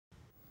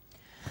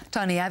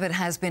Tony Abbott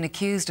has been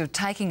accused of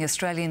taking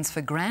Australians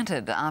for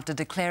granted after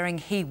declaring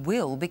he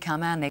will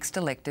become our next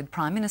elected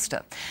Prime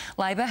Minister.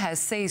 Labor has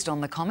seized on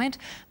the comment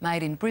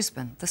made in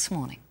Brisbane this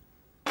morning.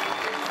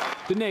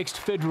 The next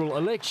federal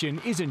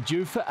election isn't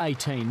due for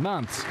 18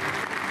 months.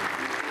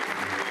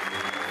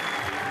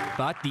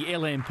 But the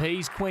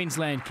LNP's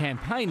Queensland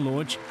campaign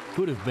launch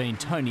could have been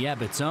Tony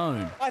Abbott's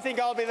own. I think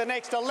I'll be the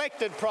next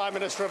elected Prime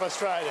Minister of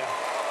Australia.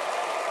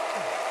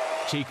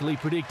 Cheekily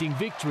predicting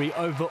victory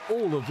over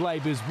all of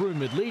Labor's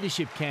rumoured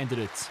leadership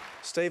candidates.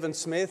 Stephen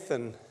Smith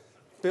and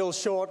Bill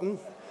Shorten,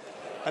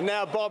 and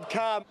now Bob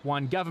Carr.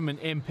 One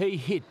government MP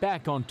hit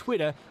back on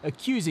Twitter,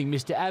 accusing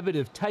Mr Abbott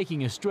of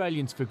taking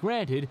Australians for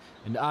granted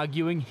and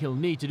arguing he'll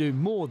need to do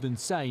more than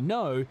say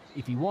no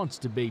if he wants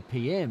to be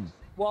PM.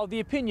 While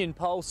the opinion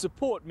polls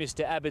support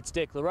Mr Abbott's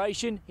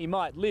declaration, he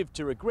might live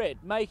to regret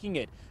making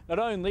it. Not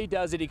only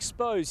does it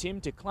expose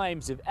him to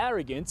claims of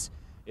arrogance,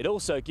 it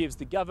also gives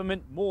the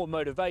government more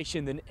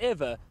motivation than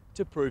ever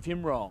to prove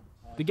him wrong.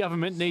 The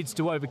government needs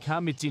to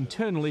overcome its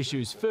internal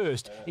issues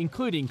first,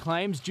 including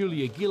claims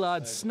Julia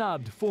Gillard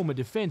snubbed former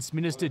Defence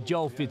Minister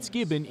Joel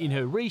Fitzgibbon in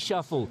her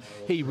reshuffle.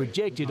 He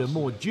rejected a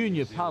more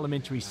junior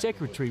parliamentary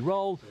secretary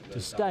role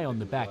to stay on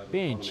the back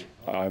bench.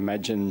 I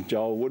imagine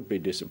Joel would be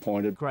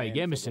disappointed. Craig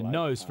Emerson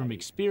knows from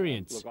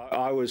experience.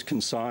 I was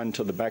consigned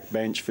to the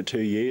backbench for 2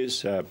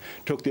 years,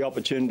 took the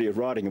opportunity of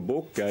writing a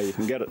book. You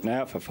can get it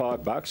now for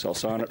 $5. I'll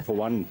sign it for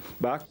 $1.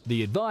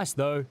 The advice,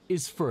 though,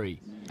 is free.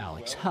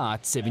 Alex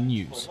Hart, 7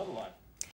 News.